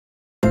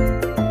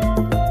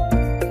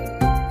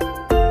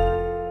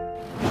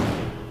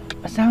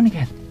down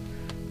again.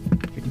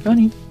 Pretty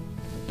funny.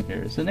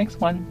 Here's the next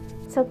one.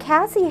 So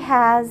Cassie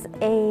has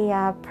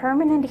a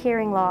permanent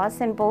hearing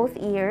loss in both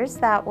ears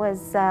that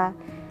was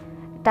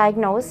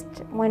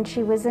diagnosed when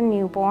she was a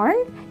newborn.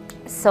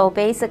 So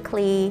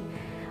basically,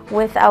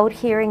 without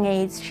hearing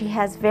aids, she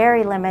has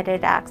very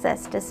limited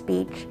access to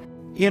speech.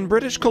 In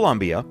British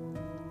Columbia,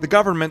 the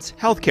government's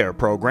healthcare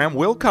program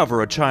will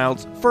cover a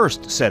child's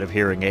first set of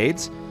hearing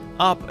aids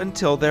up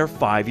until they're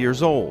 5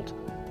 years old.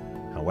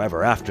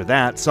 However, after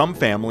that, some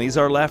families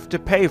are left to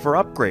pay for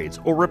upgrades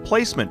or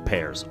replacement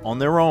pairs on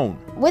their own.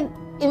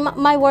 In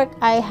my work,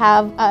 I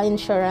have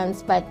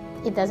insurance, but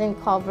it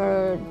doesn't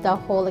cover the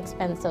whole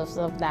expenses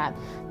of that.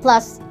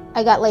 Plus,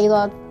 I got laid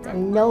off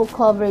and no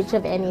coverage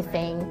of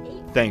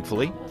anything.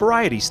 Thankfully,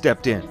 Variety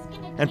stepped in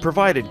and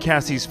provided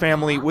Cassie's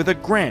family with a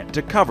grant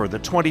to cover the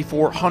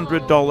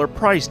 $2,400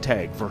 price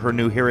tag for her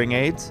new hearing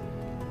aids,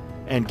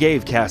 and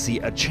gave Cassie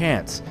a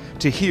chance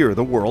to hear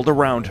the world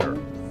around her.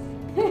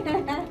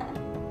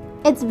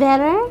 It's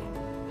better?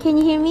 Can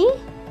you hear me?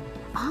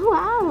 Oh,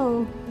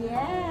 wow.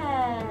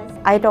 Yes.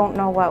 I don't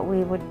know what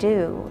we would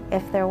do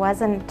if there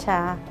wasn't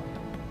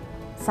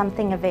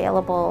something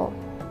available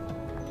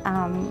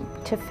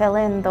to fill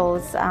in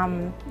those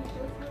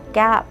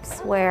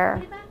gaps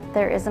where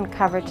there isn't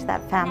coverage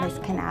that families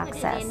can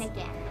access.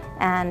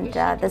 And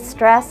the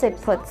stress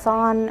it puts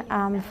on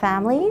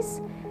families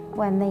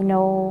when they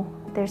know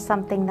there's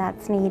something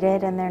that's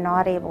needed and they're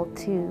not able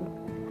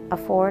to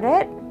afford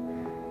it.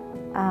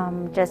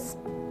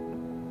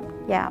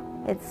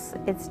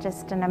 It's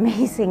just an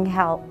amazing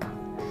help.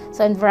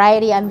 So in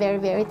Variety, I'm very,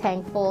 very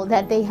thankful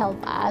that they help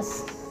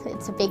us.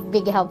 It's a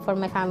big help for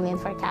my family and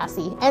for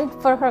Cassie, and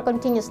for her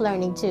continuous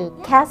learning too.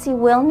 Cassie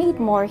will need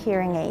more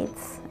hearing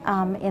aids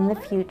in the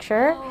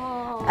future.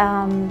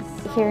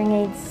 Hearing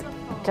aids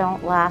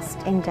don't last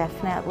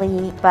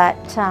indefinitely, but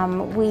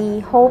we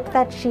hope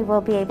that she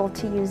will be able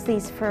to use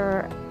these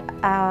for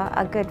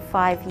a good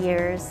 5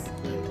 years.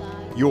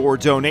 Your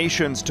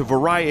donations to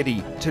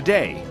Variety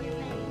today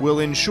will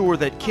ensure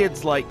that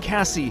kids like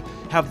Cassie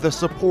have the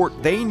support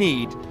they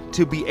need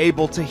to be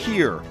able to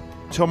hear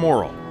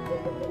tomorrow.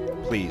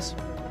 Please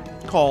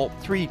call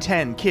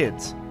 310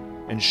 Kids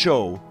and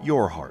show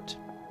your heart.